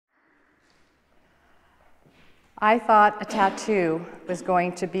I thought a tattoo was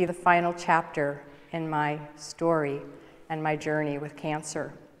going to be the final chapter in my story and my journey with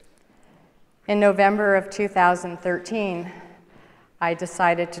cancer. In November of 2013, I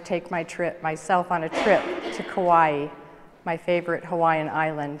decided to take myself on a trip to Kauai, my favorite Hawaiian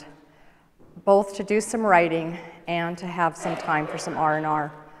island, both to do some writing and to have some time for some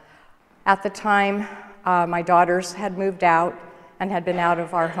R&R. At the time, my daughters had moved out and had been out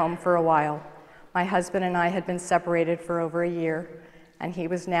of our home for a while. My husband and I had been separated for over a year, and he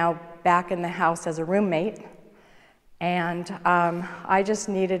was now back in the house as a roommate, and I just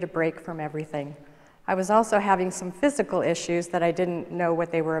needed a break from everything. I was also having some physical issues that I didn't know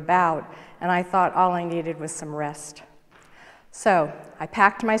what they were about, and I thought all I needed was some rest. So I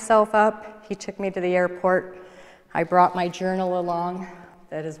packed myself up. He took me to the airport. I brought my journal along.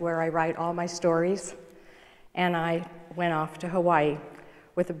 That is where I write all my stories. And I went off to Hawaii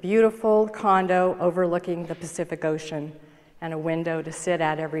with a beautiful condo overlooking the Pacific Ocean and a window to sit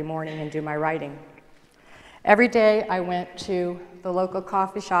at every morning and do my writing. Every day I went to the local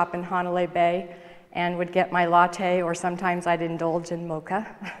coffee shop in Honolulu Bay and would get my latte, or sometimes I'd indulge in mocha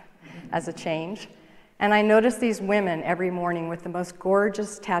as a change. And I noticed these women every morning with the most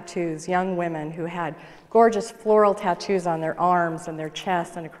gorgeous tattoos, young women who had gorgeous floral tattoos on their arms and their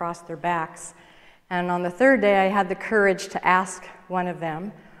chests and across their backs. And on the third day, I had the courage to ask one of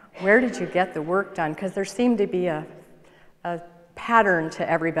them, where did you get the work done? Because there seemed to be a pattern to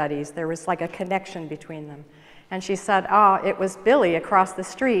everybody's. There was like a connection between them. And she said, it was Billy across the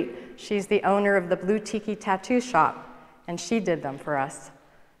street. She's the owner of the Blue Tiki Tattoo Shop, and she did them for us.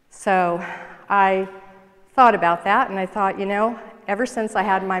 So I thought about that, and I thought, you know, ever since I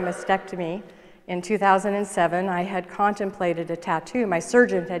had my mastectomy in 2007, I had contemplated a tattoo. My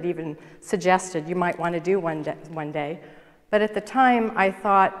surgeon had even suggested you might want to do one day. But at the time, I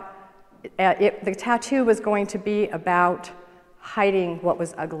thought the tattoo was going to be about hiding what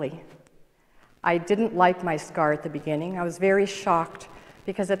was ugly. I didn't like my scar at the beginning. I was very shocked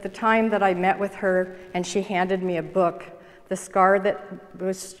because at the time that I met with her and she handed me a book, the scar that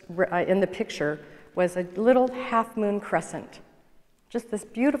was in the picture was a little half-moon crescent. Just this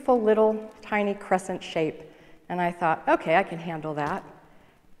beautiful little tiny crescent shape. And I thought, okay, I can handle that.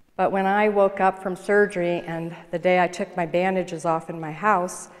 But when I woke up from surgery and the day I took my bandages off in my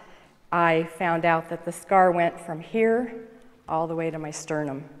house, I found out that the scar went from here all the way to my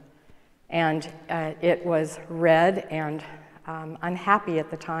sternum. And it was red and unhappy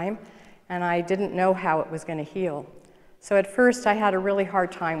at the time, and I didn't know how it was going to heal. So at first I had a really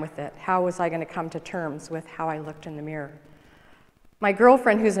hard time with it. How was I going to come to terms with how I looked in the mirror? My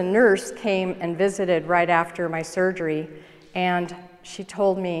girlfriend, who's a nurse, came and visited right after my surgery, and she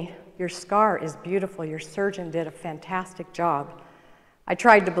told me, your scar is beautiful. Your surgeon did a fantastic job. I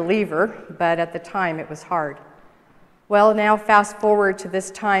tried to believe her, but at the time it was hard. Well, now fast forward to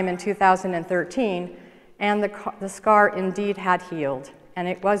this time in 2013, and the scar indeed had healed, and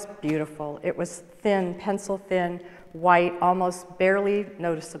it was beautiful. It was thin, pencil thin, white, almost barely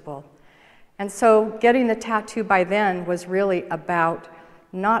noticeable. And so getting the tattoo by then was really about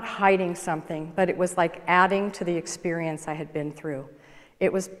not hiding something, but it was like adding to the experience I had been through.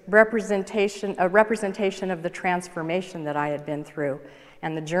 It was a representation of the transformation that I had been through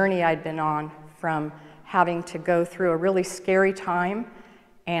and the journey I'd been on from having to go through a really scary time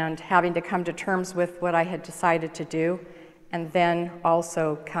and having to come to terms with what I had decided to do, and then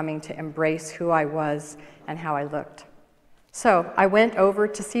also coming to embrace who I was and how I looked. So I went over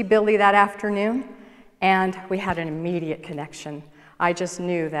to see Billy that afternoon, and we had an immediate connection. I just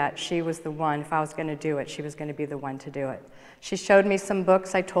knew that she was the one. If I was going to do it, she was going to be the one to do it. She showed me some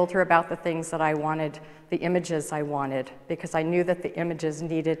books. I told her about the things that I wanted, the images I wanted, because I knew that the images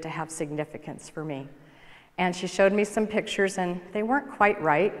needed to have significance for me. And she showed me some pictures, and they weren't quite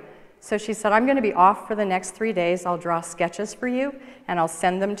right. So she said, I'm going to be off for the next 3 days. I'll draw sketches for you, and I'll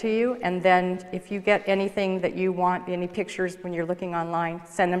send them to you. And then if you get anything that you want, any pictures when you're looking online,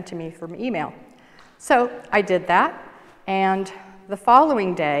 send them to me from email. So I did that, and the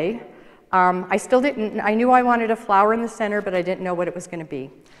following day, I knew I wanted a flower in the center, but I didn't know what it was going to be.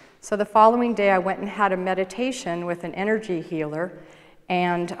 So the following day, I went and had a meditation with an energy healer,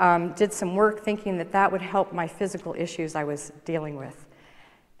 and did some work thinking that that would help my physical issues I was dealing with.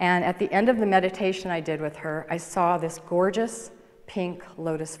 And at the end of the meditation I did with her, I saw this gorgeous pink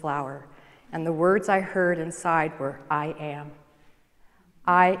lotus flower. And the words I heard inside were, I am.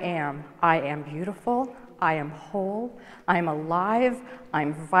 I am. I am beautiful. I am whole. I'm alive.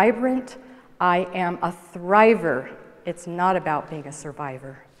 I'm vibrant. I am a thriver. It's not about being a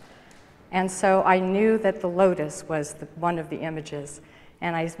survivor. And so I knew that the lotus was one of the images.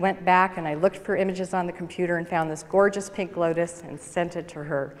 And I went back and I looked for images on the computer and found this gorgeous pink lotus and sent it to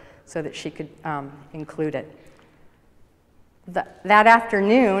her so that she could include it. That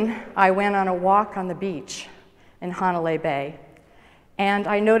afternoon, I went on a walk on the beach in Hanalei Bay, and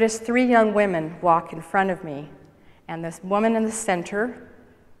I noticed 3 young women walk in front of me. And this woman in the center,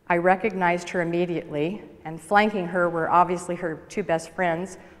 I recognized her immediately, and flanking her were obviously her 2 best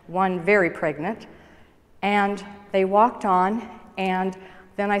friends, one very pregnant. And they walked on, and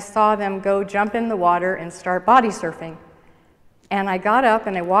then I saw them go jump in the water and start body surfing. And I got up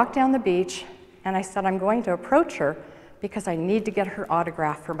and I walked down the beach, and I said, I'm going to approach her because I need to get her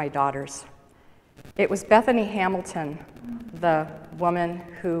autograph for my daughters. It was Bethany Hamilton, the woman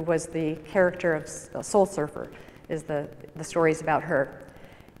who was the character of Soul Surfer, is the stories about her.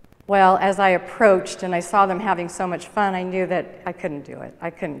 Well, as I approached and I saw them having so much fun, I knew that I couldn't do it. I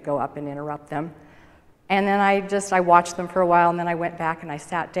couldn't go up and interrupt them. And then I watched them for a while, and then I went back and I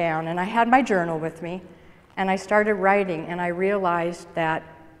sat down, and I had my journal with me, and I started writing, and I realized that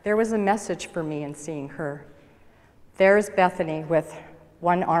there was a message for me in seeing her. There's Bethany with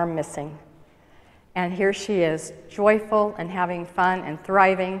one arm missing. And here she is, joyful and having fun and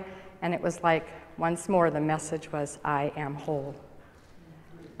thriving, and it was like, once more, the message was, I am whole.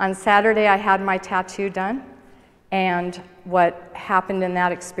 On Saturday, I had my tattoo done, and what happened in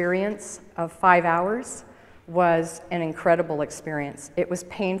that experience of 5 hours was an incredible experience. It was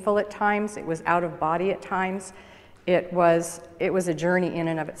painful at times, it was out of body at times, it was a journey in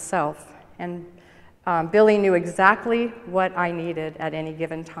and of itself. And Billy knew exactly what I needed at any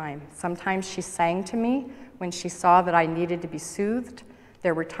given time. Sometimes she sang to me when she saw that I needed to be soothed.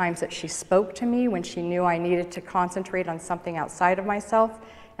 There were times that she spoke to me when she knew I needed to concentrate on something outside of myself.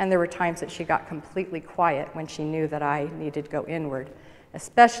 And there were times that she got completely quiet when she knew that I needed to go inward,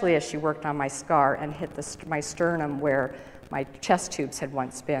 especially as she worked on my scar and hit my sternum where my chest tubes had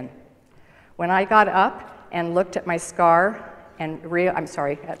once been. When I got up and looked at my scar,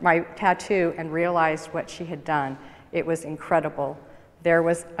 at my tattoo and realized what she had done, it was incredible. There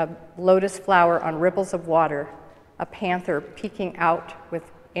was a lotus flower on ripples of water, a panther peeking out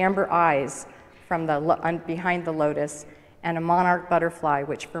with amber eyes from behind the lotus, and a monarch butterfly,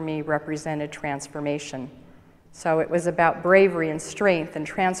 which for me represented transformation. So it was about bravery and strength and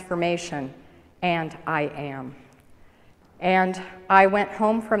transformation, and I am. And I went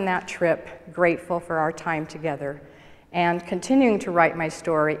home from that trip grateful for our time together, and continuing to write my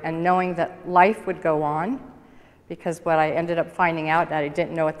story and knowing that life would go on, because what I ended up finding out that I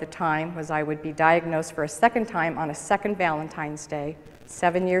didn't know at the time was I would be diagnosed for a second time on a second Valentine's Day,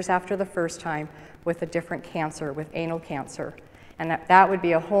 7 years after the first time, with a different cancer, with anal cancer. And that would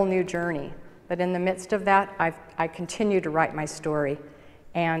be a whole new journey. But in the midst of that, I continued to write my story.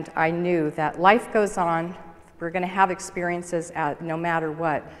 And I knew that life goes on. We're going to have experiences no matter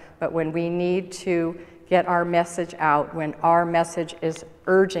what. But when we need to get our message out, when our message is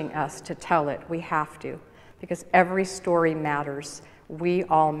urging us to tell it, we have to. Because every story matters. We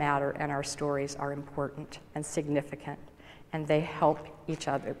all matter, and our stories are important and significant. And they help each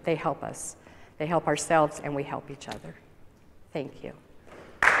other. They help us. They help ourselves, and we help each other. Thank you.